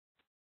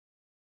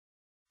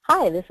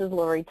Hi, this is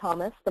Lori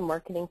Thomas, the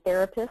marketing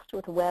therapist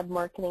with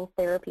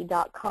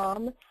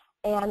webmarketingtherapy.com,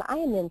 and I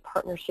am in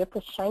partnership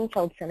with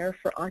Scheinfeld Center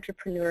for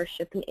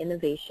Entrepreneurship and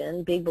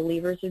Innovation, big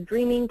believers of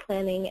dreaming,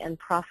 planning, and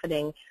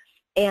profiting.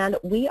 And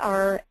we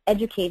are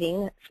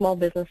educating small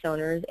business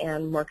owners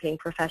and marketing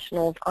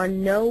professionals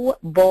on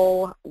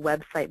no-bull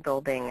website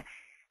building.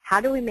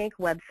 How do we make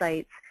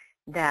websites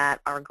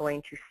that are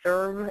going to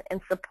serve and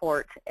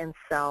support and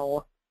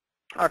sell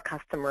our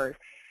customers?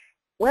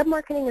 Web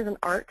marketing is an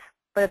art,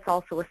 but it's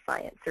also a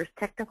science. There's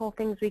technical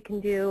things we can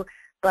do,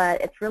 but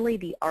it's really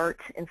the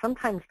art and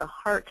sometimes the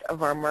heart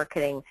of our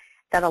marketing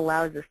that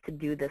allows us to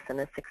do this in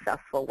a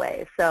successful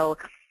way. So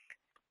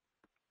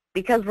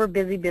because we're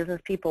busy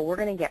business people, we're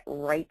going to get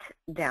right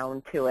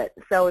down to it.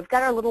 So we've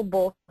got our little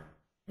bull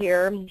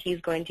here.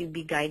 He's going to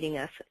be guiding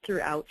us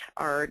throughout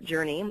our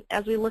journey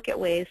as we look at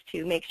ways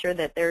to make sure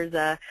that there's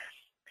a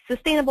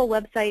sustainable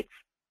websites,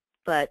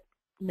 but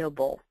no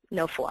bull,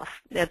 no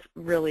fluff. That's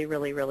really,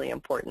 really, really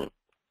important.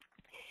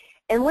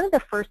 In one of the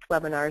first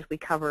webinars we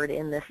covered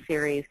in this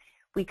series,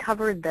 we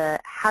covered the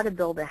how to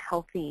build a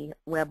healthy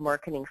web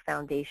marketing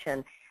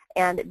foundation.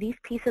 And these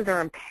pieces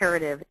are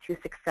imperative to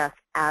success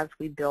as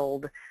we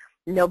build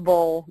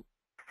no-bull,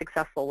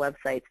 successful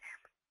websites.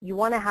 You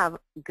want to have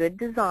good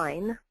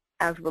design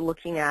as we're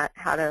looking at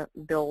how to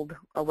build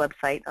a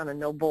website on a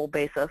no-bull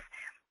basis.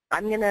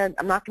 I'm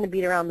not gonna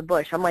beat around the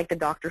bush. I'm like the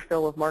Dr.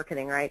 Phil of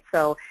marketing, right?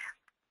 So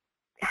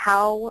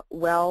how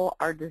well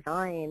our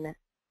design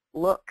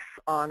looks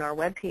on our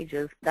web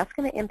pages, that's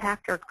going to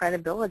impact our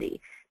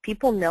credibility.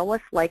 People know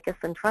us, like us,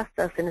 and trust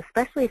us, and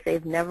especially if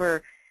they've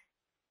never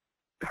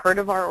heard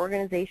of our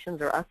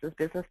organizations or us as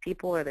business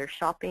people, or they're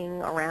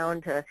shopping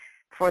around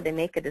before they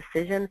make a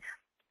decision.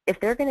 If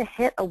they're going to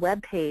hit a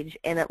web page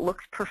and it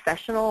looks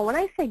professional, when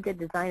I say good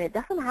design, it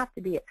doesn't have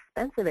to be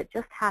expensive. It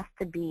just has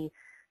to be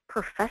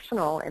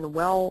professional and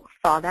well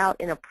thought out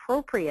and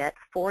appropriate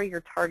for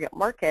your target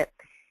market.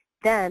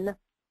 Then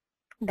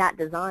that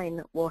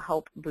design will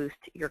help boost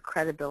your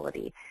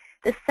credibility.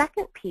 The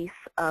second piece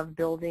of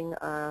building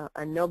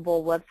a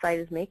no-bull website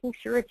is making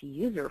sure it's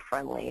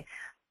user-friendly.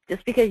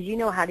 Just because you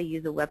know how to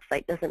use a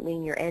website doesn't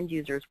mean your end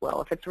users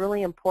will. If it's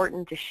really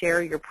important to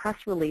share your press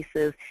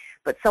releases,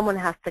 but someone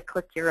has to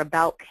click your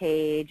About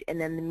page and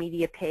then the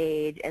media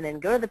page and then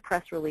go to the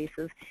press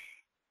releases,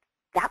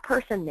 that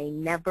person may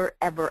never,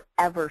 ever,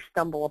 ever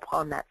stumble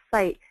upon that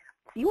site.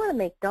 So you want to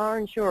make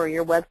darn sure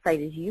your website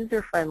is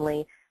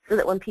user-friendly so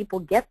that when people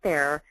get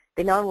there,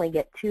 they not only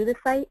get to the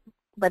site,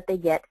 but they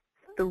get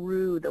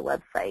through the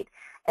website.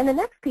 And the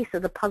next piece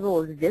of the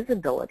puzzle is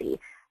visibility.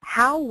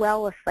 How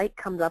well a site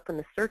comes up in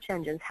the search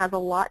engines has a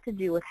lot to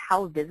do with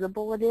how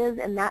visible it is,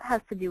 and that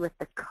has to do with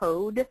the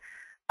code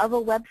of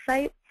a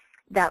website.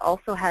 That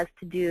also has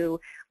to do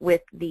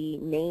with the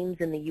names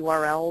and the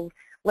URLs.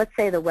 Let's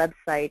say the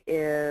website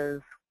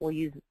is, we'll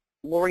use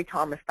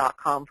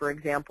lorithomas.com for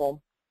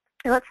example.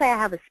 And let's say I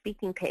have a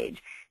speaking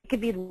page. It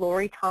could be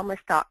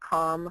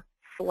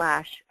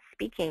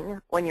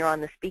lorithomas.com/speaking when you're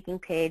on the speaking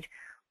page,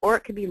 or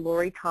it could be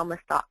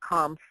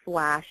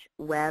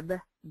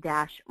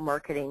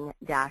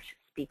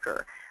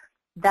lorithomas.com/web-marketing-speaker.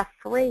 The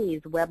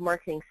phrase web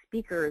marketing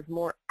speaker is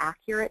more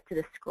accurate to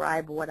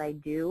describe what I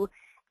do,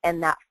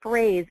 and that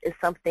phrase is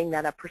something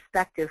that a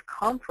prospective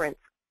conference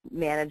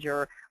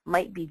manager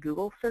might be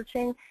Google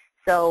searching.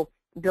 So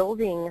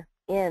building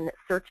in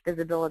search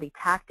visibility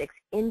tactics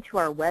into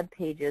our web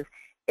pages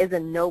is a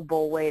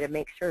no-bull way to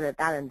make sure that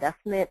that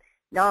investment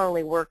not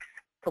only works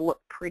to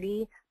look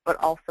pretty, but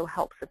also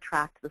helps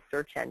attract the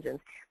search engines,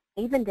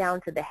 even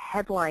down to the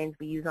headlines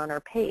we use on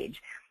our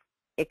page.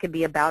 It could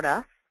be about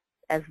us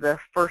as the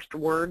first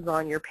words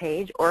on your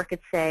page, or it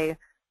could say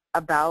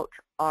about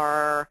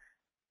our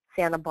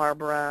Santa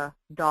Barbara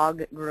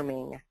dog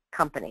grooming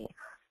company.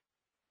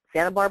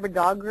 Santa Barbara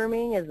dog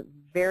grooming is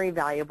very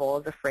valuable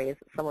as a phrase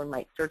that someone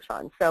might search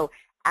on. So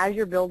as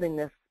you're building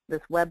this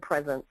web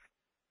presence,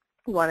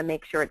 you want to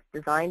make sure it's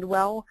designed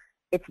well,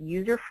 it's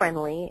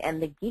user-friendly,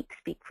 and the geek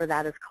speak for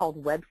that is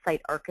called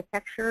website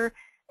architecture.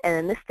 And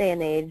in this day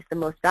and age, the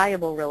most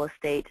valuable real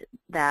estate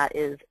that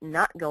is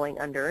not going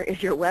under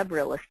is your web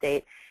real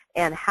estate,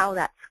 and how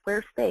that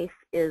square space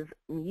is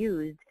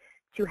used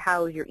to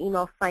house your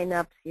email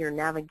signups, your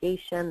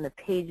navigation, the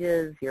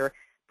pages, your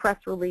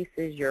press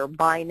releases, your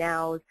buy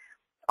nows.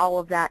 All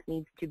of that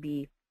needs to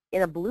be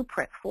in a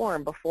blueprint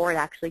form before it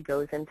actually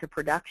goes into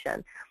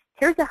production.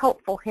 Here's a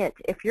helpful hint.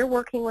 If you're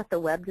working with a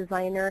web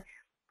designer,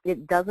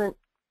 it doesn't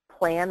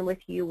plan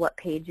with you what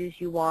pages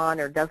you want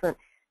or doesn't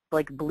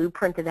like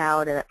blueprint it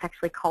out, and it's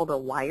actually called a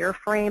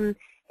wireframe.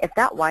 If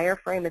that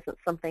wireframe isn't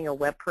something a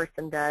web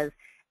person does,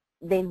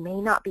 they may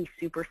not be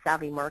super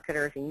savvy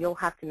marketers, and you'll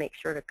have to make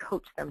sure to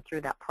coach them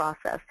through that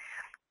process.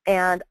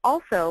 And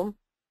also,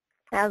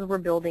 as we're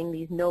building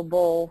these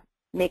no-bull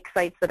make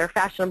sites that are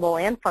fashionable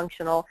and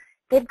functional,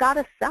 they've got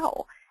to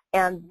sell.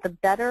 And the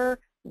better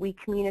we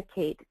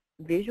communicate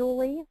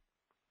visually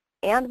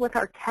and with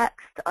our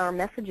text, our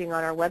messaging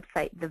on our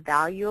website, the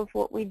value of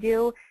what we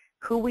do,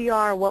 who we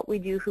are, what we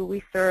do, who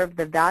we serve,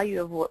 the value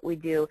of what we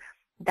do,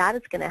 that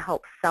is going to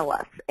help sell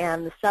us.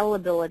 And the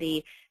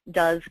sellability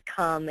does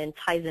come and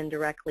ties in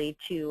directly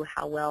to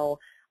how well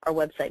our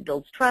website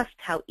builds trust,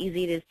 how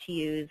easy it is to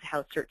use,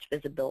 how search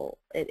visible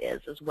it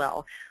is as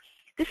well.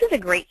 This is a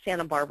great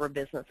Santa Barbara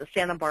business, the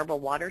Santa Barbara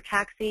Water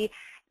Taxi.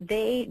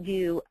 They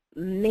do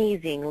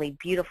amazingly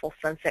beautiful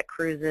sunset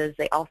cruises.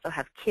 They also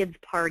have kids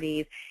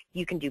parties.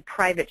 You can do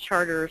private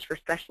charters for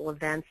special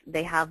events.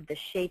 They have the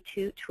Chez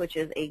Tout, which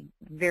is a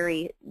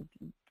very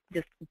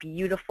just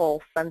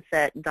beautiful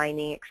sunset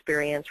dining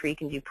experience where you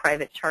can do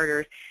private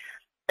charters.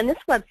 And this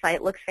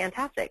website looks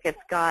fantastic. It's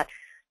got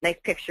nice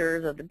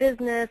pictures of the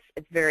business.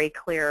 It's very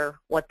clear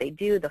what they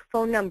do. The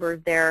phone number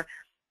is there.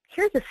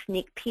 Here's a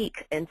sneak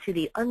peek into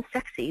the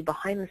unsexy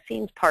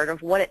behind-the-scenes part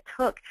of what it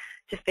took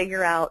to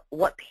figure out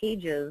what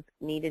pages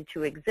needed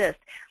to exist.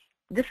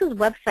 This is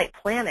website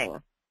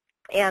planning.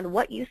 And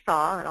what you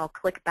saw, and I'll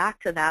click back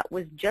to that,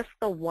 was just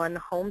the one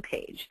home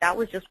page. That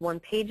was just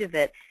one page of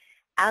it.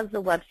 As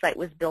the website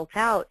was built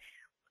out,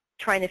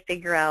 trying to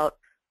figure out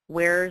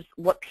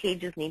what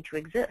pages need to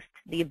exist.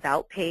 The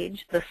About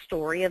page, the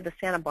story of the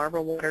Santa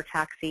Barbara Water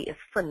Taxi is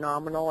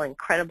phenomenal,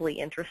 incredibly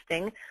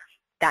interesting.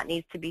 That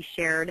needs to be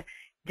shared.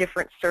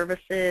 Different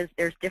services,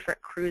 there's different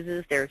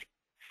cruises, there's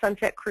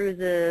sunset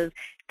cruises,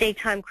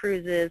 daytime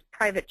cruises,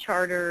 private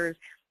charters,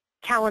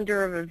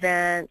 calendar of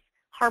events,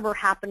 harbor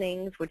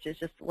happenings, which is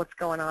just what's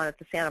going on at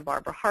the Santa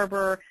Barbara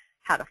Harbor,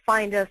 how to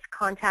find us,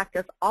 contact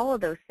us, all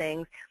of those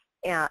things.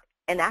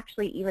 And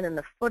actually even in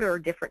the footer,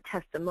 different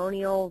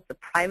testimonials, the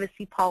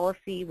privacy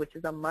policy, which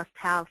is a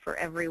must-have for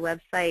every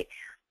website.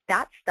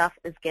 That stuff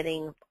is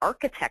getting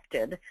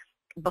architected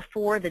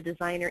before the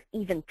designer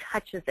even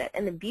touches it.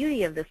 And the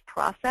beauty of this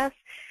process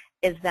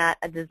is that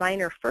a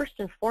designer, first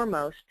and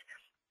foremost,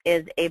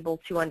 is able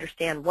to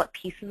understand what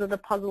pieces of the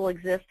puzzle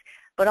exist,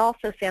 but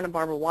also Santa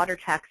Barbara Water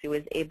Taxi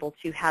was able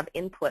to have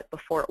input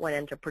before it went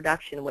into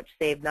production, which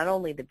saved not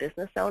only the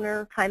business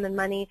owner time and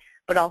money,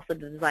 but also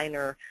the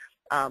designer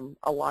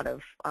a lot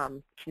of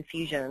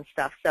confusion and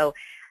stuff. So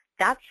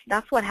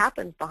that's what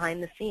happens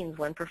behind the scenes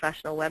when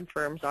professional web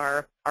firms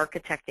are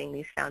architecting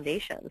these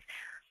foundations.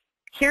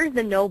 Here's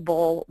the No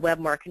Bull Web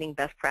Marketing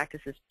Best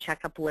Practices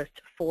checkup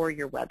list for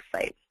your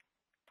website.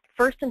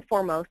 First and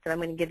foremost, and I'm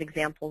going to give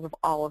examples of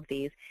all of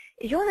these,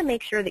 is you want to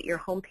make sure that your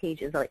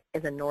homepage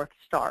is a North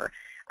Star.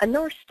 A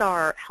North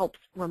Star helps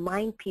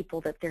remind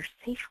people that they're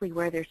safely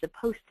where they're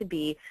supposed to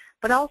be,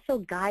 but also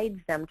guides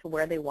them to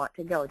where they want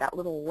to go, that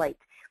little light.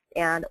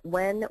 And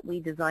when we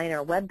design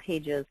our web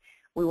pages,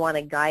 we want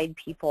to guide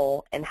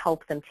people and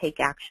help them take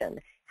action.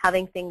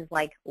 Having things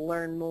like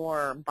learn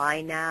more,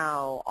 buy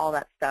now, all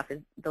that stuff,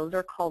 those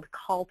are called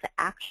call to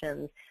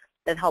actions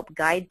that help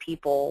guide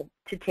people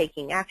to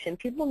taking action.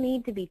 People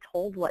need to be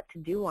told what to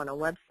do on a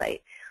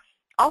website.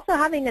 Also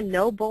having a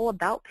no bull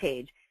about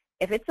page.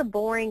 If it's a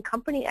boring,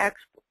 company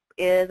X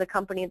is a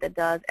company that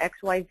does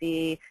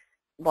XYZ,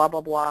 blah,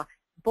 blah, blah,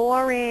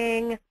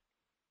 boring.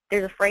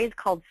 There's a phrase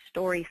called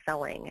story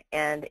selling,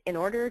 and in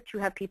order to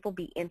have people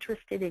be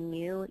interested in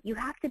you, you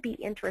have to be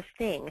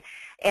interesting.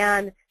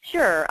 And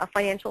sure, a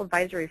financial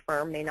advisory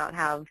firm may not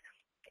have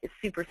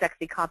super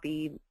sexy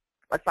copy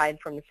aside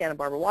from the Santa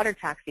Barbara Water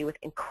Taxi with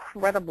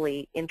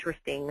incredibly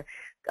interesting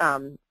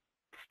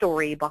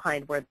story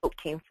behind where the boat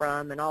came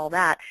from and all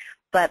that.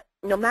 But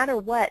no matter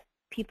what,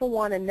 people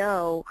want to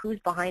know who's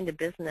behind a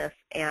business,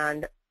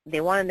 and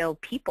they want to know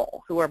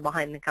people who are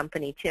behind the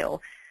company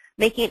too.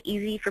 Making it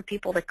easy for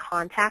people to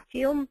contact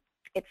you,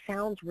 it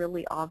sounds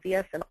really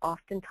obvious, and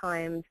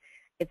oftentimes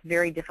it's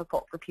very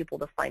difficult for people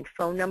to find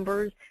phone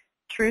numbers.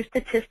 True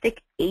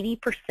statistic,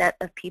 80%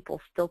 of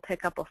people still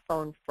pick up a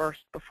phone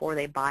first before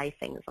they buy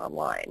things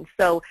online.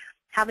 So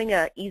having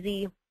an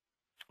easy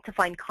to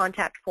find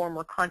contact form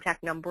or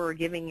contact number, or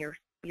giving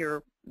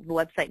your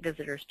website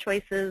visitors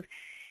choices,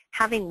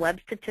 having web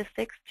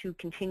statistics to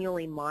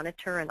continually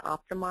monitor and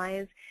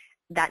optimize,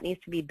 that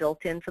needs to be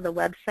built into the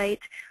website.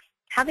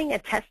 Having a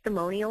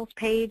testimonials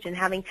page and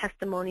having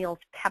testimonials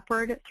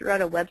peppered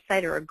throughout a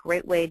website are a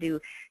great way to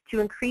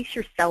increase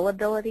your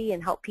sellability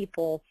and help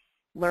people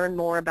learn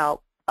more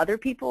about other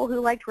people who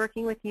liked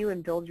working with you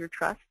and build your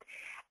trust.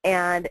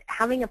 And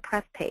having a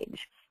press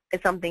page is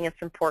something that's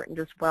important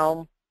as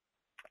well.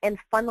 And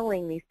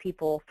funneling these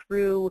people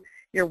through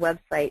your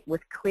website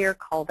with clear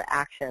call to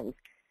actions.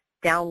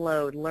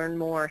 Download, learn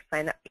more,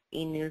 sign up for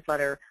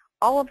e-newsletter.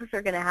 All of us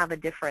are going to have a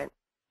different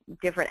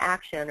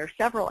action or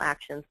several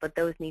actions, but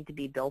those need to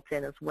be built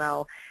in as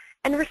well.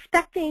 And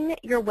respecting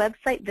your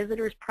website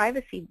visitors'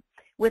 privacy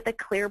with a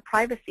clear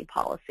privacy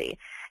policy.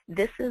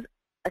 This is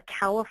a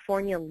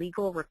California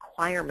legal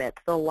requirement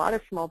that a lot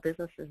of small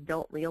businesses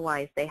don't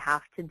realize they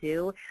have to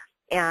do.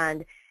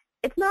 And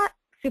it's not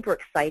super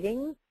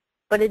exciting,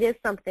 but it is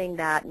something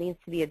that needs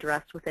to be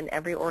addressed within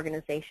every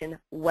organization,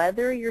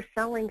 whether you're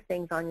selling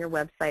things on your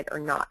website or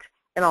not.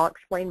 And I'll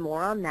explain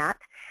more on that.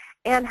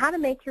 And how to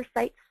make your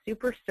site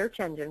super search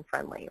engine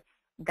friendly.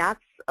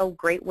 That's a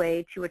great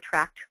way to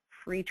attract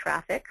free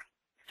traffic.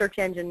 Search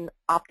engine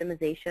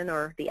optimization,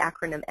 or the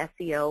acronym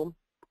SEO,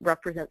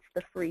 represents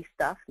the free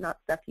stuff, not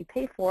stuff you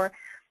pay for.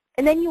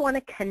 And then you want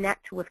to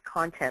connect with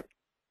content.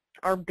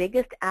 our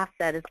biggest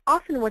asset is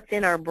often what's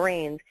in our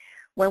brains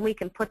when we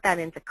can put that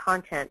into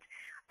content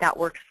that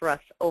works for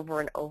us over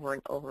and over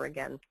and over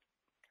again.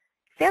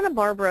 Santa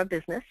Barbara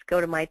business, go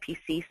to My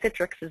PC.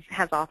 Citrix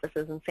has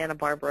offices in Santa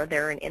Barbara.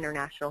 They're an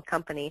international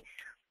company.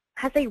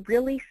 Has a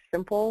really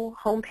simple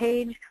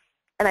homepage,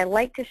 and I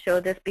like to show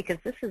this because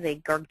this is a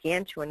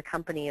gargantuan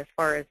company as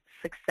far as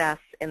success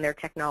in their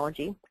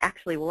technology.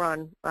 Actually,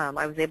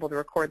 I was able to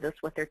record this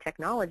with their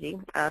technology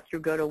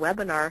through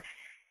GoToWebinar.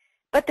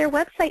 But their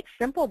website's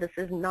simple. This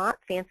is not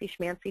fancy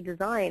schmancy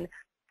design,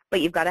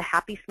 but you've got a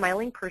happy,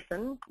 smiling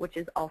person, which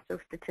is also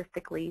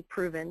statistically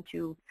proven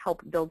to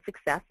help build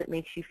success. It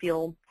makes you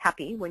feel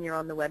happy when you're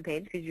on the web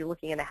page because you're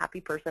looking at a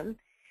happy person.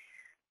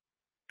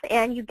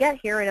 And you get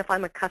here, and if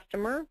I'm a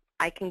customer,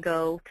 I can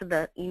go to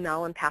the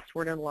email and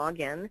password and log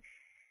in.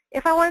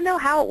 If I want to know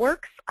how it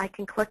works, I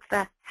can click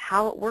the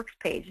How It Works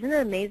page. Isn't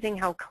it amazing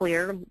how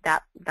clear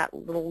that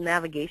little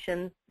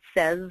navigation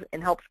says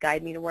and helps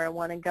guide me to where I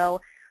want to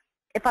go?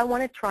 If I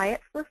want to try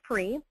it for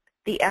free,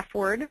 the F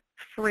word,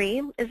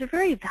 free, is a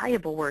very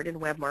valuable word in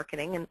web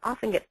marketing and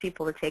often gets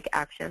people to take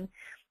action.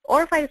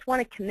 Or if I just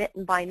want to commit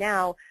and buy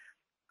now,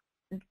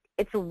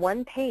 it's a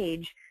one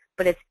page,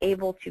 but it's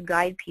able to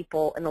guide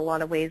people in a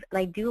lot of ways. And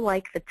I do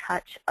like the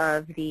touch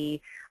of the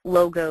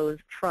logos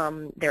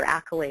from their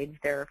accolades,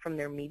 from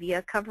their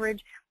media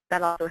coverage.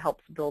 That also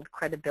helps build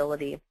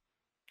credibility.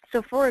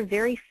 So for a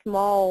very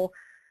small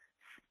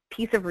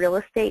piece of real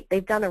estate,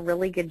 they've done a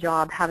really good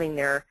job having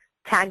their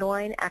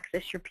tagline,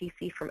 access your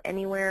PC from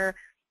anywhere,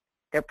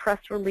 their press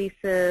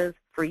releases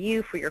for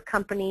you, for your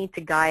company,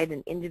 to guide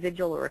an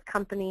individual or a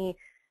company,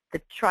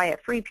 the try it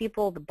free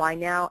people, the buy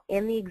now,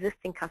 and the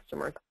existing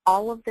customers.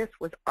 All of this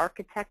was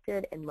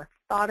architected and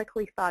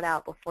methodically thought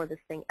out before this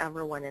thing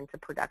ever went into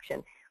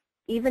production,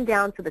 even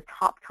down to the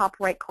top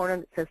right corner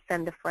that says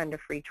send a friend a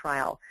free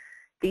trial.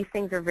 These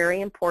things are very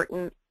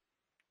important.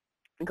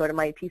 Go to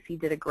My PC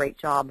did a great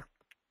job.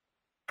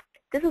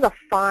 This is a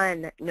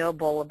fun No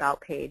Bull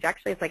About page.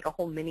 Actually, it's like a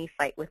whole mini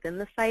site within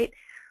the site.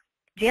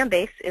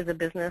 Jambase is a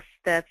business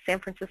that's San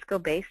Francisco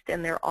based,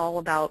 and they're all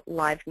about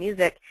live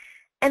music.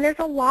 And there's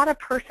a lot of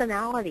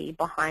personality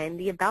behind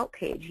the About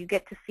page. You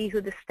get to see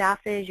who the staff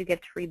is. You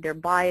get to read their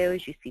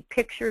bios. You see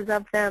pictures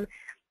of them.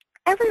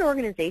 Every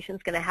organization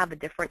is going to have a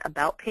different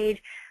About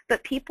page,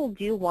 but people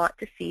do want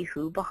to see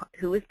who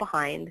is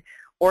behind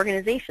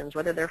organizations,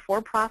 whether they're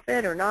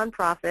for-profit or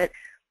non-profit.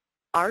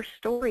 Our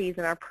stories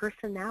and our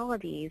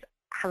personalities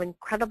have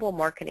incredible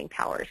marketing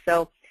power.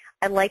 So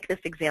I like this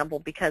example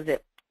because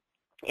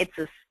it's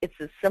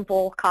a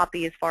simple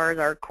copy as far as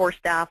our core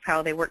staff,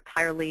 how they work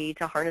tirelessly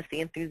to harness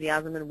the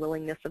enthusiasm and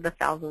willingness of the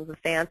thousands of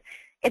fans.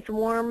 It's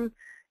warm,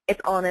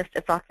 it's honest,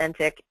 it's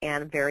authentic,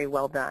 and very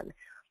well done.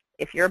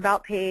 If your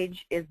About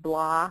page is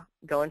blah,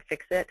 go and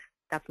fix it.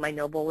 That's my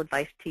noble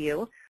advice to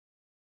you.